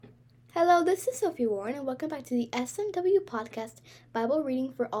Hello, this is Sophie Warren, and welcome back to the SMW Podcast Bible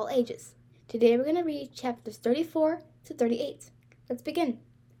Reading for All Ages. Today we're going to read chapters 34 to 38. Let's begin.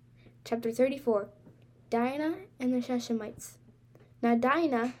 Chapter 34, Dinah and the Shechemites. Now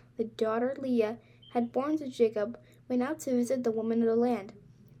Dinah, the daughter Leah, had born to Jacob, went out to visit the woman of the land.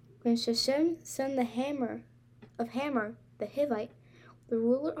 When Shechem, son of Hamor, the Hivite, the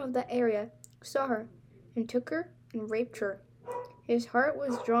ruler of that area, saw her, and took her and raped her, his heart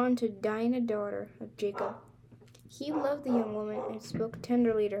was drawn to Dinah, daughter of Jacob. He loved the young woman and spoke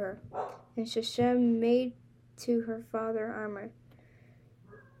tenderly to her. And Shechem made to her father Amor,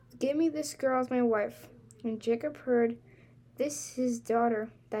 "Give me this girl as my wife." When Jacob heard that his daughter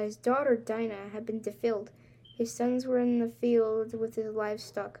Dinah had been defiled, his sons were in the field with his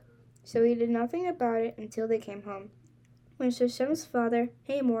livestock. So he did nothing about it until they came home. When Shechem's father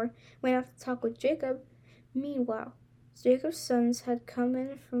Hamor went out to talk with Jacob, meanwhile, Jacob's sons had come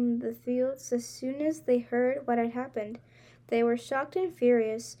in from the fields as soon as they heard what had happened. They were shocked and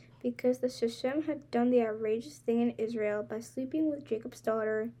furious because the Shechem had done the outrageous thing in Israel by sleeping with Jacob's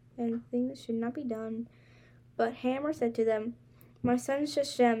daughter, and things should not be done. But Hamor said to them, "My son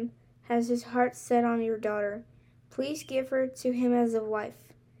Shechem has his heart set on your daughter. Please give her to him as a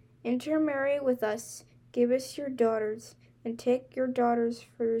wife. Intermarry with us, give us your daughters, and take your daughters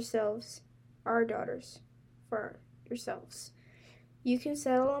for yourselves, our daughters for yourselves. You can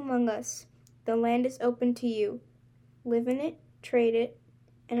settle among us. The land is open to you. Live in it, trade it,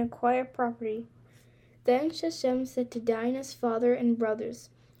 and acquire property." Then Shechem said to Dinah's father and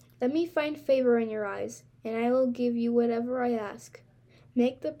brothers, "Let me find favor in your eyes, and I will give you whatever I ask.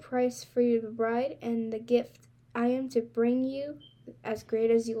 Make the price for the bride and the gift I am to bring you as great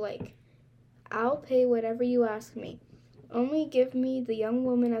as you like. I'll pay whatever you ask me. Only give me the young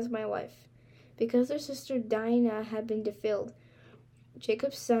woman as my wife." Because their sister Dinah had been defiled,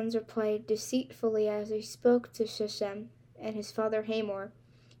 Jacob's sons replied deceitfully as they spoke to Shechem and his father Hamor.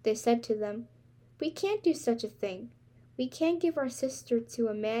 They said to them, "We can't do such a thing. We can't give our sister to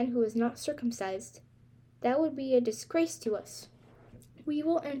a man who is not circumcised. That would be a disgrace to us. We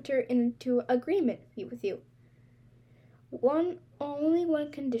will enter into agreement with you. Only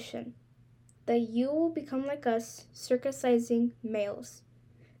one condition, that you will become like us, circumcising males.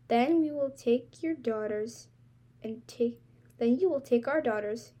 Then you will take our daughters, and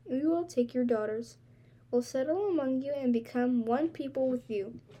we will take your daughters. We'll settle among you and become one people with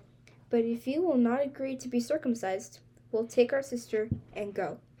you. But if you will not agree to be circumcised, we'll take our sister and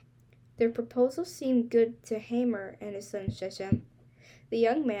go." Their proposal seemed good to Hamor and his son Shechem. The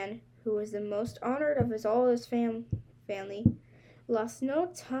young man, who was the most honored of all his family, lost no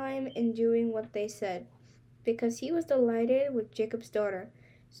time in doing what they said, because he was delighted with Jacob's daughter.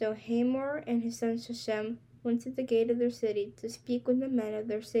 So Hamor and his son Shechem went to the gate of their city to speak with the men of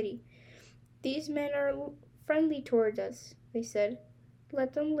their city. "These men are friendly towards us," they said.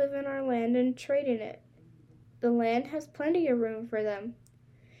 "Let them live in our land and trade in it. The land has plenty of room for them.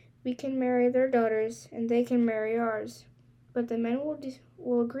 We can marry their daughters, and they can marry ours. But the men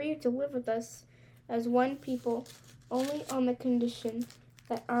will agree to live with us as one people, only on the condition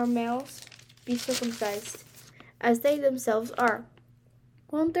that our males be circumcised, as they themselves are.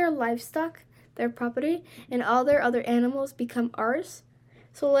 Won't their livestock, their property, and all their other animals become ours?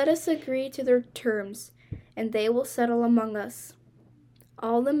 So let us agree to their terms, and they will settle among us."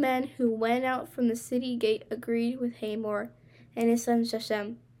 All the men who went out from the city gate agreed with Hamor and his son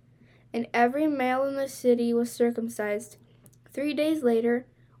Shechem, and every male in the city was circumcised. 3 days later,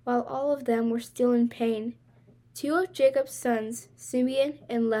 while all of them were still in pain, 2 of Jacob's sons, Simeon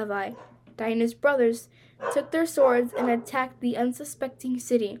and Levi, Dinah's brothers, took their swords and attacked the unsuspecting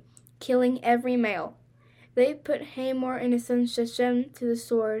city, killing every male. They put Hamor and his son Shechem to the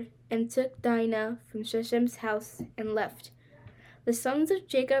sword and took Dinah from Shechem's house and left. The sons of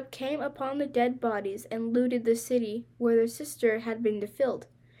Jacob came upon the dead bodies and looted the city where their sister had been defiled.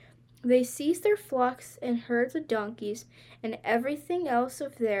 They seized their flocks and herds of donkeys and everything else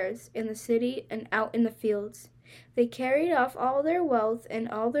of theirs in the city and out in the fields. They carried off all their wealth and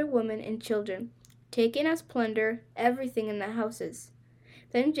all their women and children, taking as plunder everything in the houses.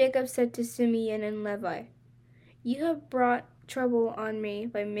 Then Jacob said to Simeon and Levi, "You have brought trouble on me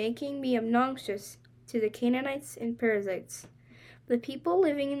by making me obnoxious to the Canaanites and Perizzites. The people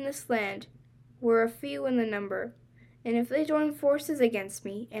living in this land were a few in the number, and if they join forces against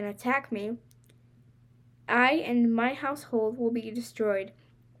me and attack me, I and my household will be destroyed."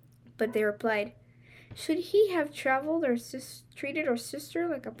 But they replied, "Should he have treated our sister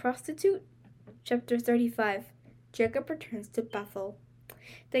like a prostitute?" Chapter 35. Jacob returns to Bethel.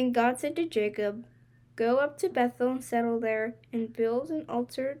 Then God said to Jacob, Go up to Bethel and settle there, and build an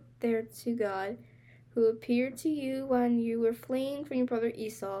altar there to God, who appeared to you when you were fleeing from your brother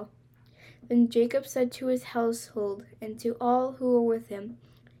Esau." Then Jacob said to his household and to all who were with him,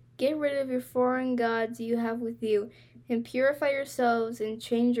 "Get rid of your foreign gods you have with you, and purify yourselves and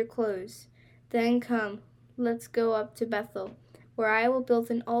change your clothes. Then come, let's go up to Bethel, where I will build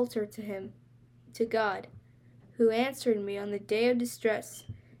an altar to him, to God, who answered me on the day of distress,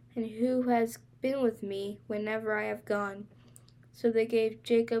 and who has been with me whenever I have gone." So they gave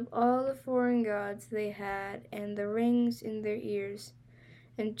Jacob all the foreign gods they had and the rings in their ears.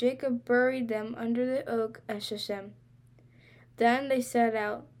 And Jacob buried them under the oak at Shechem. Then they set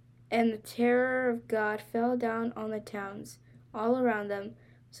out, and the terror of God fell down on the towns all around them,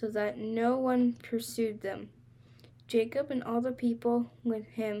 so that no one pursued them. Jacob and all the people with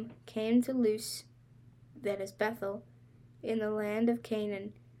him came to Luz, that is Bethel, in the land of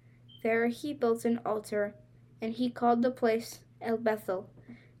Canaan. There he built an altar, and he called the place El Bethel,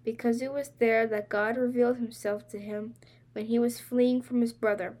 because it was there that God revealed himself to him when he was fleeing from his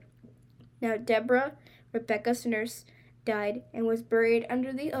brother. Now Deborah, Rebekah's nurse, died and was buried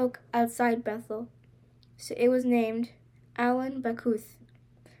under the oak outside Bethel. So it was named Allon Bakuth.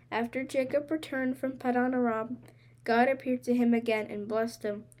 After Jacob returned from Padan Aram, God appeared to him again and blessed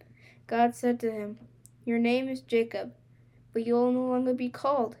him. God said to him, "Your name is Jacob, but you will no longer be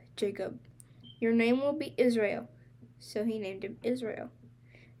called Jacob. Your name will be Israel." So he named him Israel.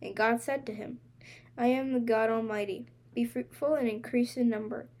 And God said to him, "I am the God Almighty. Be fruitful and increase in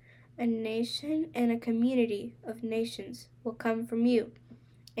number. A nation and a community of nations will come from you,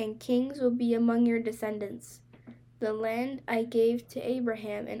 and kings will be among your descendants. The land I gave to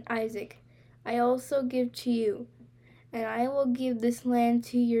Abraham and Isaac, I also give to you, and I will give this land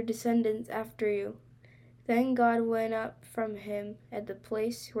to your descendants after you." Then God went up from him at the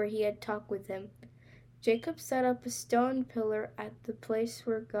place where he had talked with him. Jacob set up a stone pillar at the place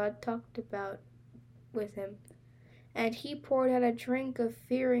where God talked about with him, and he poured out a drink of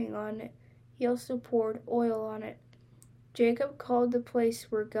offering on it. He also poured oil on it. Jacob called the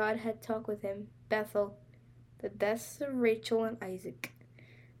place where God had talked with him Bethel, the deaths of Rachel and Isaac.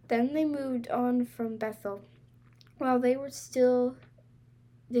 Then they moved on from Bethel, while they were still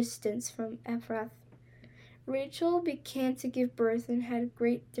distant from Ephrath. Rachel began to give birth and had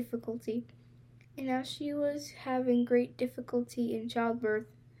great difficulty. And as she was having great difficulty in childbirth,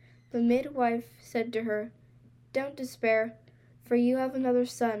 the midwife said to her, "Don't despair, for you have another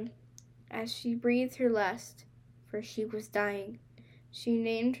son." As she breathed her last, for she was dying, she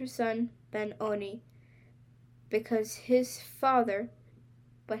named her son Ben-Oni, because his father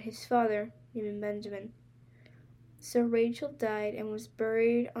named him Benjamin. So Rachel died and was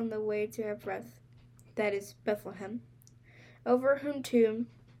buried on the way to Ephrath, that is Bethlehem, over whom tomb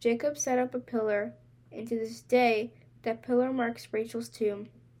Jacob set up a pillar, and to this day that pillar marks Rachel's tomb.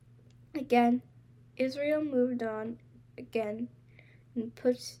 Again, Israel moved on again and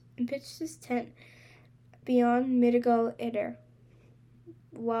pitched his tent beyond Migdal Eder.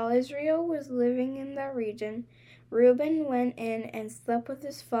 While Israel was living in that region, Reuben went in and slept with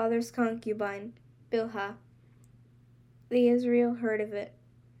his father's concubine, Bilhah. The Israel heard of it.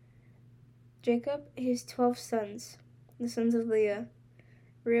 Jacob, his 12 sons, the sons of Leah: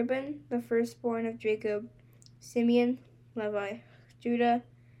 Reuben, the firstborn of Jacob; Simeon, Levi; Judah,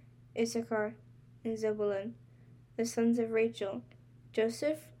 Issachar, and Zebulun. The sons of Rachel: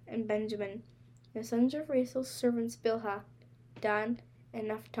 Joseph and Benjamin. The sons of Rachel's servants: Bilhah, Dan, and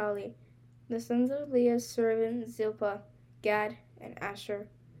Naphtali. The sons of Leah's servant: Zilpah, Gad, and Asher.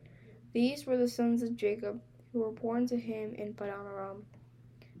 These were the sons of Jacob, who were born to him in Padan Aram.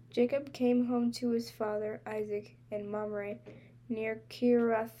 Jacob came home to his father Isaac in Mamre, near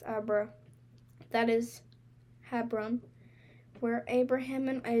Kiriath Arba, that is Hebron, where Abraham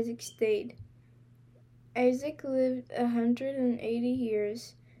and Isaac stayed. Isaac lived 180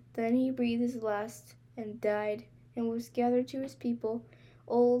 years. Then he breathed his last and died, and was gathered to his people,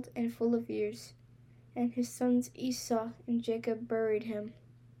 old and full of years. And his sons Esau and Jacob buried him.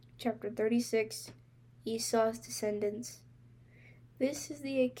 Chapter 36. Esau's Descendants. This is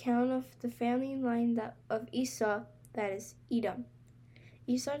the account of the family line of Esau, that is Edom.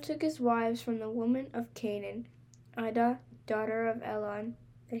 Esau took his wives from the women of Canaan: Adah, daughter of Elon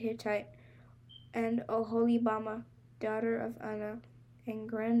the Hittite, and Oholibamah, daughter of Anah, and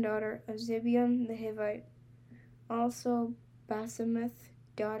granddaughter of Zibeon the Hivite; also Basemath,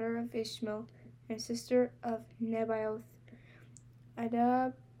 daughter of Ishmael, and sister of Nebaioth.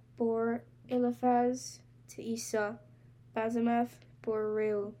 Adah bore Eliphaz to Esau; Basemath bore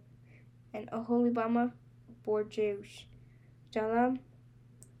Reu, and Oholibamah bore Jeush, Jalam,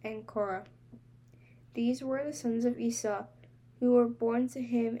 and Korah. These were the sons of Esau, who were born to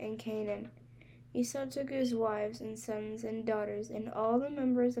him in Canaan. Esau took his wives and sons and daughters and all the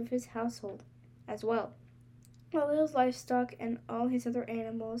members of his household as well, all his livestock and all his other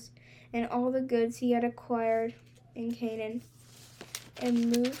animals, and all the goods he had acquired in Canaan,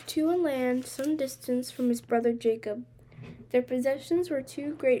 and moved to a land some distance from his brother Jacob. Their possessions were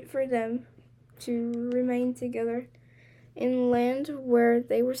too great for them to remain together, and land where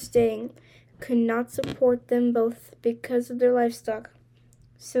they were staying could not support them both because of their livestock.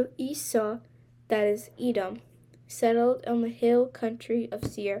 So Esau, that is Edom, settled on the hill country of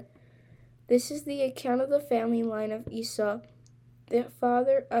Seir. This is the account of the family line of Esau, the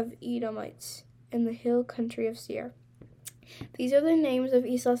father of Edomites, in the hill country of Seir. These are the names of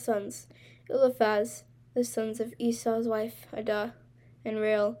Esau's sons: Eliphaz, the sons of Esau's wife Adah, and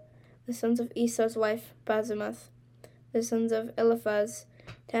Reuel, the sons of Esau's wife Basemath, the sons of Eliphaz,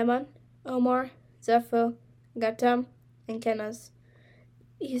 Teman, Omar, Zepho, Gatam, and Kenaz.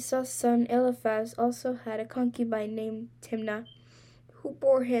 Esau's son Eliphaz also had a concubine named Timnah, who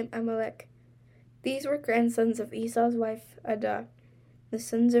bore him Amalek. These were grandsons of Esau's wife Adah. The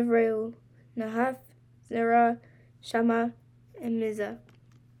sons of Reuel, Nahath, Zerah, Shammah, and Mizah.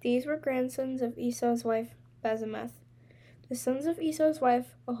 These were grandsons of Esau's wife Basemath. The sons of Esau's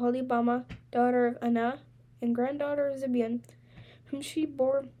wife Oholibamah, daughter of Anah, and granddaughter of Zibeon, whom she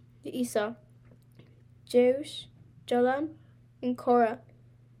bore to Esau: Jeush, Jalam, and Korah.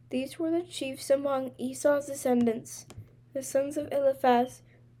 These were the chiefs among Esau's descendants. The sons of Eliphaz,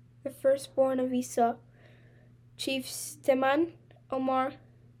 the firstborn of Esau: chiefs Teman, Omar,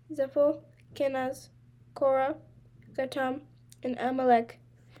 Zepho, Kenaz, Korah, Gatam, and Amalek.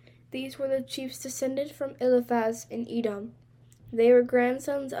 These were the chiefs descended from Eliphaz in Edom. They were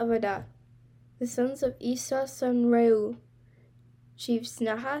grandsons of Adah. The sons of Esau's son Reuel: chiefs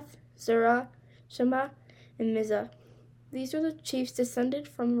Nahath, Zerah, Shammah, and Mizah. These are the chiefs descended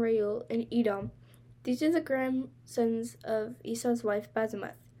from Reuel in Edom. These are the grandsons of Esau's wife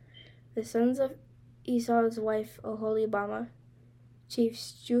Basemath. The sons of Esau's wife Oholibamah: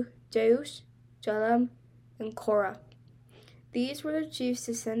 chiefs Jeush, Jalam, and Korah. These were the chiefs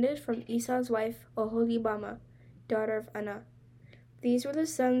descended from Esau's wife Oholibamah, daughter of Anah. These were the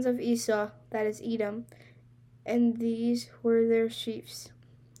sons of Esau, that is Edom, and these were their chiefs.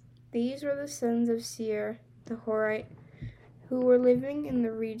 These were the sons of Seir the Horite, who were living in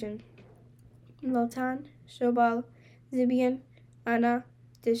the region: Lotan, Shobal, Zibeon, Anah,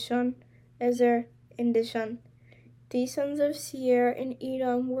 Dishon, Ezer, and Dishon. These sons of Seir and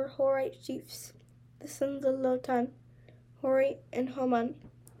Edom were Horite chiefs. The sons of Lotan: Hori and Homan.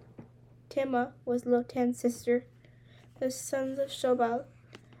 Timah was Lotan's sister. The sons of Shobal: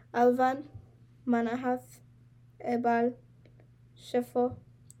 Alvan, Manahath, Ebal, Shepho,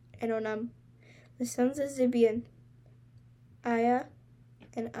 and Onam. The sons of Zibeon: Aya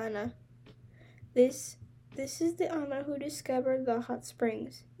and Anah. This is the Anah who discovered the hot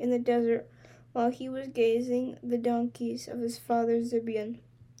springs in the desert while he was gazing the donkeys of his father Zibeon.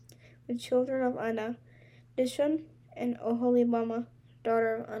 The children of Anah: Dishon and Oholibamah,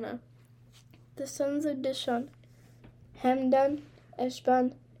 daughter of Anah. The sons of Dishon: Hamdan,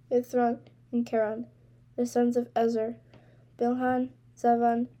 Eshban, Ithran, and Keran. The sons of Ezer: Bilhan,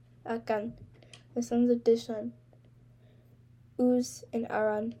 Zavan, Akan. The sons of Dishon: Uz and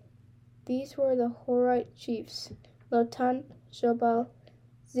Aran. These were the Horite chiefs: Lotan, Shobal,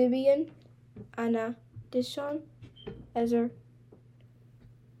 Zibeon, Anah, Dishon, Ezer,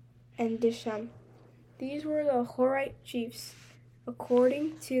 and Dishan. These were the Horite chiefs,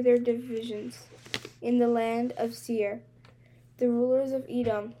 according to their divisions, in the land of Seir, the rulers of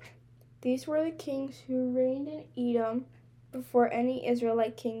Edom. These were the kings who reigned in Edom before any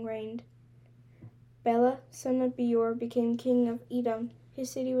Israelite king reigned. Bela, son of Beor, became king of Edom.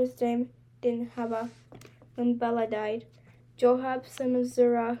 His city was named Dinhabah. When Bela died, Joab, son of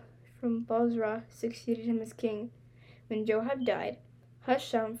Zerah from Bozrah, succeeded him as king. When Joab died,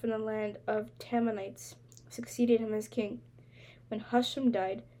 Husham from the land of Tammanites succeeded him as king. When Husham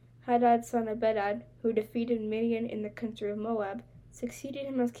died, Hadad, son of Bedad, who defeated Midian in the country of Moab, succeeded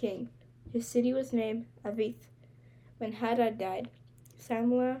him as king. His city was named Avith. When Hadad died,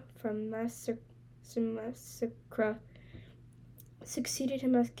 Samlah from Masrekah succeeded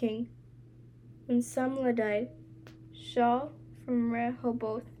him as king. When Samlah died, Shaul from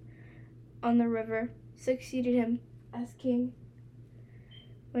Rehoboth on the river succeeded him as king.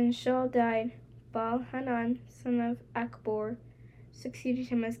 When Shaul died, Baal-Hanan, son of Akbor, succeeded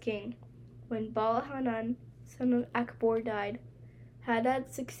him as king. When Baal-Hanan, son of Akbor, died,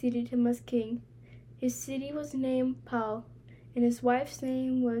 Hadad succeeded him as king. His city was named Pal, and his wife's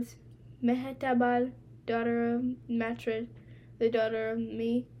name was Mehetabal daughter of Matred, the daughter of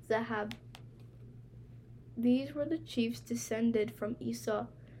Zahab. These were the chiefs descended from Esau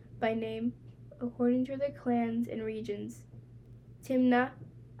by name, according to their clans and regions: Timnah,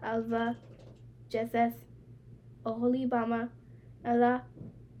 Alva, Jetheth, Oholibama, Elah,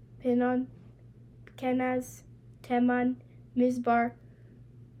 Pinon, Kenaz, Teman, Mizbar,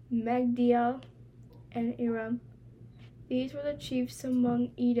 Magdiel, and Iram. These were the chiefs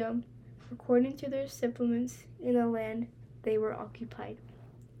among Edom, according to their settlements in the land they were occupied.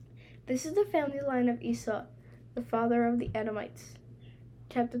 This is the family line of Esau, the father of the Edomites.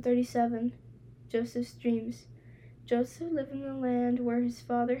 Chapter 37. Joseph's dreams. Joseph lived in the land where his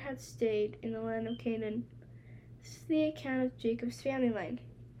father had stayed, in the land of Canaan. This is the account of Jacob's family line.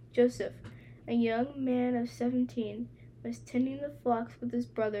 Joseph, a young man of 17, was tending the flocks with his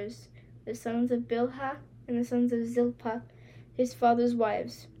brothers, the sons of Bilhah and the sons of Zilpah, his father's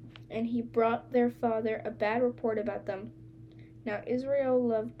wives, and he brought their father a bad report about them. Now Israel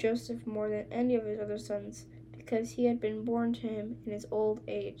loved Joseph more than any of his other sons, because he had been born to him in his old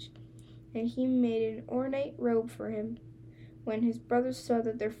age, and he made an ornate robe for him. When his brothers saw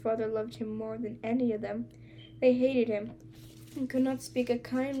that their father loved him more than any of them, they hated him and could not speak a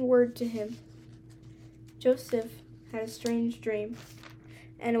kind word to him. Joseph had a strange dream,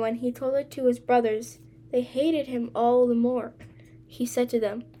 and when he told it to his brothers, they hated him all the more. He said to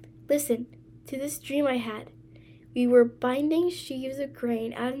them, "Listen to this dream I had. We were binding sheaves of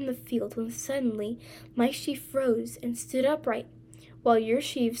grain out in the field when suddenly my sheaf rose and stood upright, while your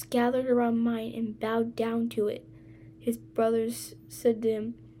sheaves gathered around mine and bowed down to it." His brothers said to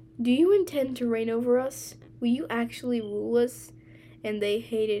him, "Do you intend to reign over us? Will you actually rule us?" And they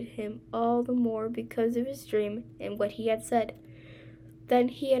hated him all the more because of his dream and what he had said. Then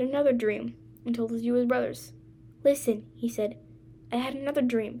he had another dream and told it to his brothers. "Listen," he said, "I had another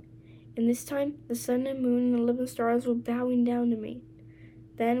dream, and this time the sun and moon and the 11 stars were bowing down to me."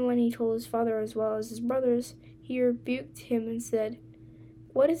 Then when he told his father as well as his brothers, he rebuked him and said,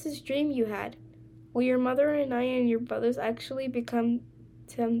 "What is this dream you had? Will your mother and I and your brothers actually become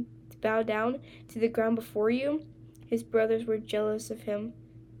to bow down to the ground before you?" His brothers were jealous of him,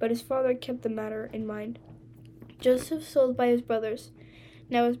 but his father kept the matter in mind. Joseph sold by his brothers.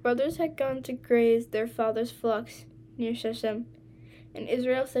 Now his brothers had gone to graze their father's flocks near Shechem. And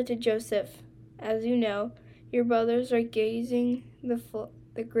Israel said to Joseph, "As you know, your brothers are grazing the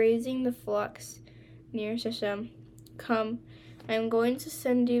flocks near Shechem. Come, I am going to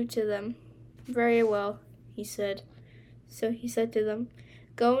send you to them." "Very well," he said. So he said to them,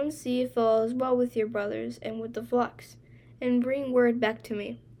 "Go and see if all is well with your brothers and with the flocks, and bring word back to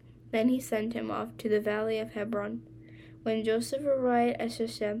me." Then he sent him off to the valley of Hebron. When Joseph arrived at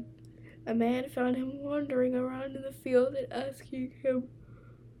Shechem, a man found him wandering around in the field and asking him,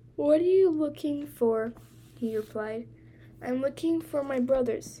 "What are you looking for?" He replied, "I'm looking for my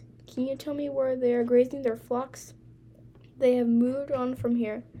brothers. Can you tell me where they are grazing their flocks?" "They have moved on from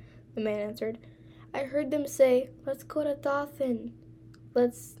here," the man answered. "I heard them say, 'Let's go to Dothan.'"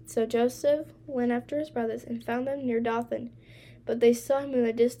 So Joseph went after his brothers and found them near Dothan. But they saw him in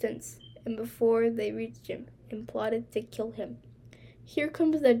the distance, and before they reached him, and plotted to kill him. "Here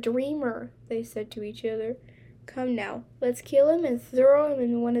comes the dreamer," they said to each other. "Come now, let's kill him and throw him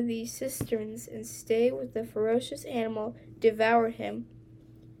in one of these cisterns and stay with the ferocious animal devoured him.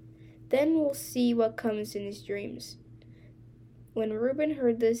 Then we'll see what comes in his dreams." When Reuben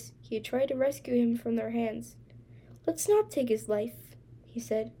heard this, he tried to rescue him from their hands. "Let's not take his life," he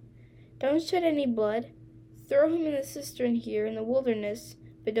said. "Don't shed any blood. Throw him in the cistern here in the wilderness,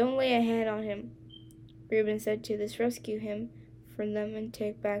 but don't lay a hand on him." Reuben said to this, "Rescue him from them and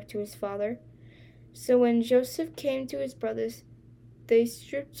take back to his father." So when Joseph came to his brothers, they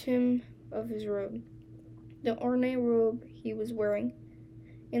stripped him of his robe, the ornate robe he was wearing,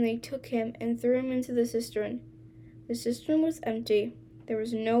 and they took him and threw him into the cistern. The cistern was empty, there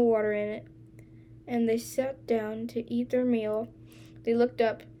was no water in it, and they sat down to eat their meal. They looked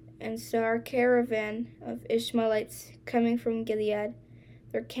up and saw a caravan of Ishmaelites coming from Gilead.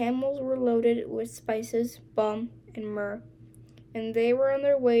 Their camels were loaded with spices, balm, and myrrh, and they were on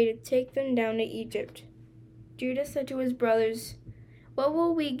their way to take them down to Egypt. Judah said to his brothers, "What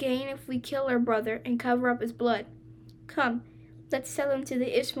will we gain if we kill our brother and cover up his blood? Come, let's sell him to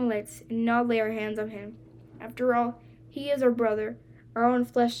the Ishmaelites and not lay our hands on him. After all, he is our brother, our own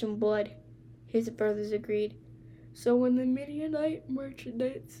flesh and blood." His brothers agreed. So when the Midianite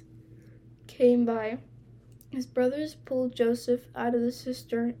merchandise came by, his brothers pulled Joseph out of the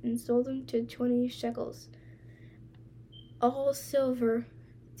cistern and sold him to 20 shekels, all silver,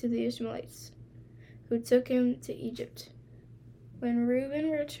 to the Ishmaelites, who took him to Egypt. When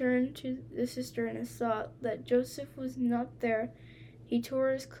Reuben returned to the cistern and saw that Joseph was not there, he tore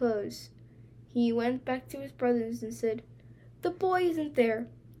his clothes. He went back to his brothers and said, "The boy isn't there.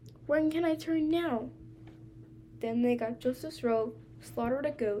 When can I turn now?" Then they got Joseph's robe, slaughtered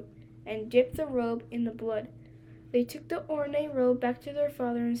a goat, and dipped the robe in the blood. They took the ornate robe back to their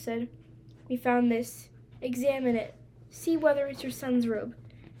father and said, "We found this. Examine it. See whether it's your son's robe."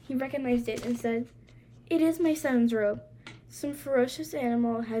 He recognized it and said, "It is my son's robe. Some ferocious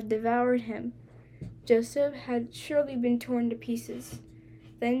animal had devoured him." Joseph had surely been torn to pieces.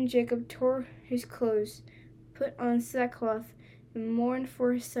 Then Jacob tore his clothes, put on sackcloth, and mourned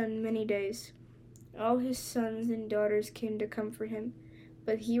for his son many days. All his sons and daughters came to comfort him,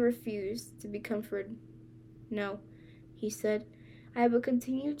 but he refused to be comforted. "No," he said, "I will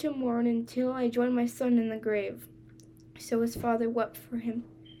continue to mourn until I join my son in the grave." So his father wept for him.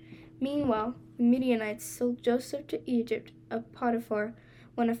 Meanwhile, the Midianites sold Joseph to Egypt of Potiphar,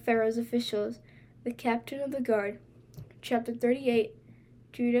 one of Pharaoh's officials, the captain of the guard. Chapter 38.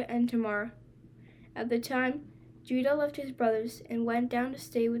 Judah and Tamar. At the time, Judah left his brothers and went down to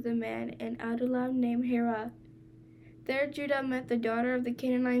stay with a man in Adullam named Hira. There Judah met the daughter of the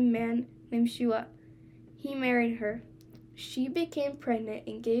Canaanite man named Shua. He married her. She became pregnant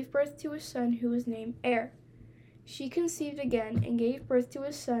and gave birth to a son who was named Er. She conceived again and gave birth to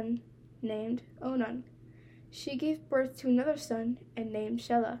a son named Onan. She gave birth to another son and named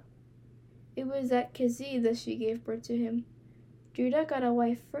Shelah. It was at Kezib that she gave birth to him. Judah got a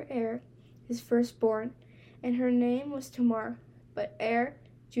wife for Er, his firstborn, and her name was Tamar. But Er,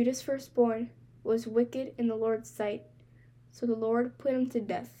 Judah's firstborn, was wicked in the Lord's sight, so the Lord put him to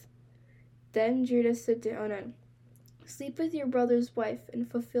death. Then Judah said to Onan, "Sleep with your brother's wife and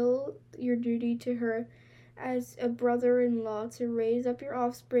fulfill your duty to her as a brother-in-law to raise up your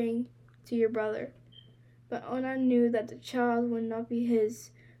offspring to your brother." But Onan knew that the child would not be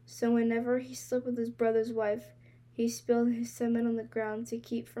his, so whenever he slept with his brother's wife, he spilled his semen on the ground to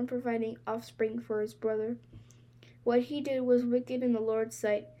keep from providing offspring for his brother. What he did was wicked in the Lord's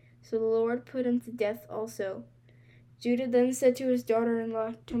sight, so the Lord put him to death also. Judah then said to his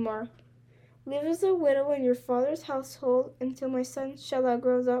daughter-in-law Tamar, "Live as a widow in your father's household until my son Shelah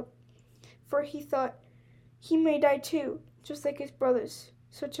grows up." For he thought, "He may die too, just like his brothers."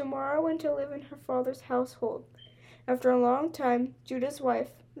 So Tamar went to live in her father's household. After a long time, Judah's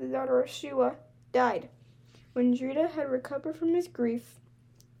wife, the daughter of Shua, died. When Judah had recovered from his grief,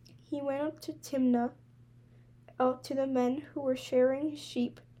 he went up to Timnah, out to the men who were sharing his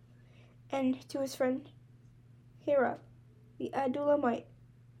sheep, and to his friend Hira, the Adullamite,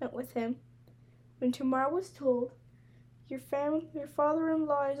 went with him. When Tamar was told, your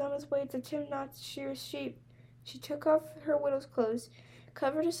father-in-law is on his way to Timnah to shear his sheep," she took off her widow's clothes,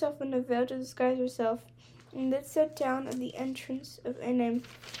 covered herself in a veil to disguise herself, and then sat down at the entrance of Enem,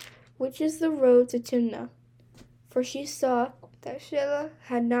 which is the road to Timnah. For she saw that Shelah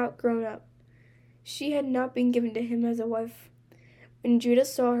had not grown up. She had not been given to him as a wife. When Judah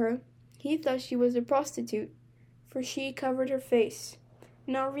saw her, he thought she was a prostitute, for she covered her face.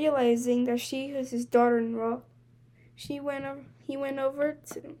 Not realizing that she was his daughter-in-law, he went over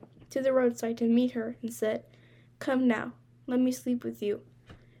to the roadside to meet her and said, "Come now, let me sleep with you."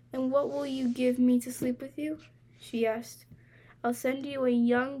 "And what will you give me to sleep with you?" she asked. "I'll send you a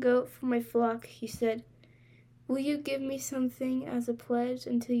young goat from my flock," he said. "Will you give me something as a pledge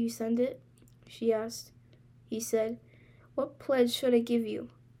until you send it?" she asked. He said, "What pledge should I give you?"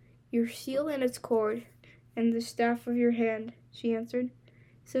 "Your seal and its cord, and the staff of your hand," she answered.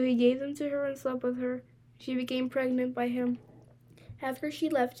 So he gave them to her and slept with her. She became pregnant by him. After she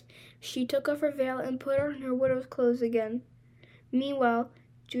left, she took off her veil and put on her widow's clothes again. Meanwhile,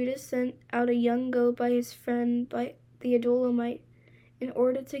 Judah sent out a young goat by his friend by the Adullamite in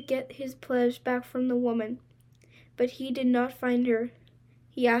order to get his pledge back from the woman. But he did not find her.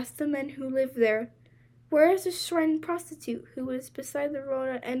 He asked the men who lived there, "Where is the shrine prostitute who was beside the road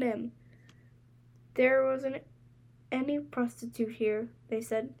at Enem?" "There wasn't any prostitute here," they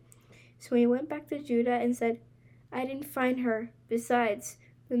said. So he went back to Judah and said, "I didn't find her. Besides,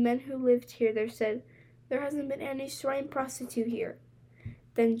 the men who lived here there said, 'There hasn't been any shrine prostitute here.'"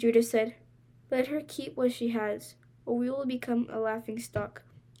 Then Judah said, "Let her keep what she has, or we will become a laughingstock.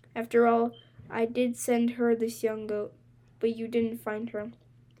 After all, I did send her this young goat, but you didn't find her."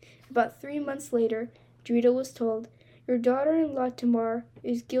 About 3 months later, Judah was told, "Your daughter-in-law Tamar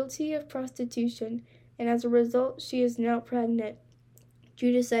is guilty of prostitution, and as a result she is now pregnant."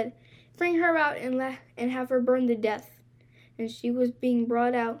 Judah said, "Bring her out and have her burned to death." And she was being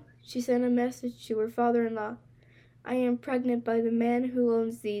brought out. She sent a message to her father-in-law. "I am pregnant by the man who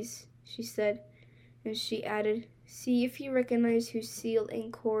owns these," she said. And she added, See if you recognize whose seal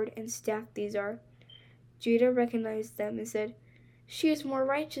and cord and staff these are." Judah recognized them and said, "She is more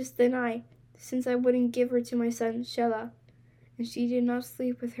righteous than I, since I wouldn't give her to my son Shelah." And she did not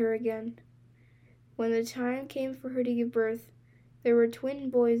sleep with her again. When the time came for her to give birth, there were twin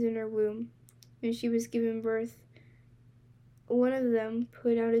boys in her womb, and she was given birth. One of them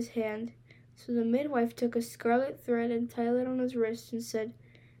put out his hand, so the midwife took a scarlet thread and tied it on his wrist and said,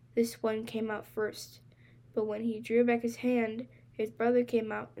 "This one came out first." But when he drew back his hand, his brother came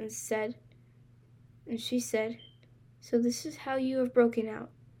out and she said, "So this is how you have broken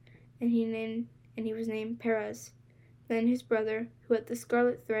out." And he was named Perez. Then his brother, who had the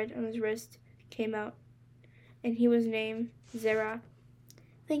scarlet thread on his wrist, came out, and he was named Zerah.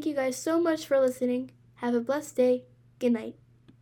 Thank you guys so much for listening. Have a blessed day. Good night.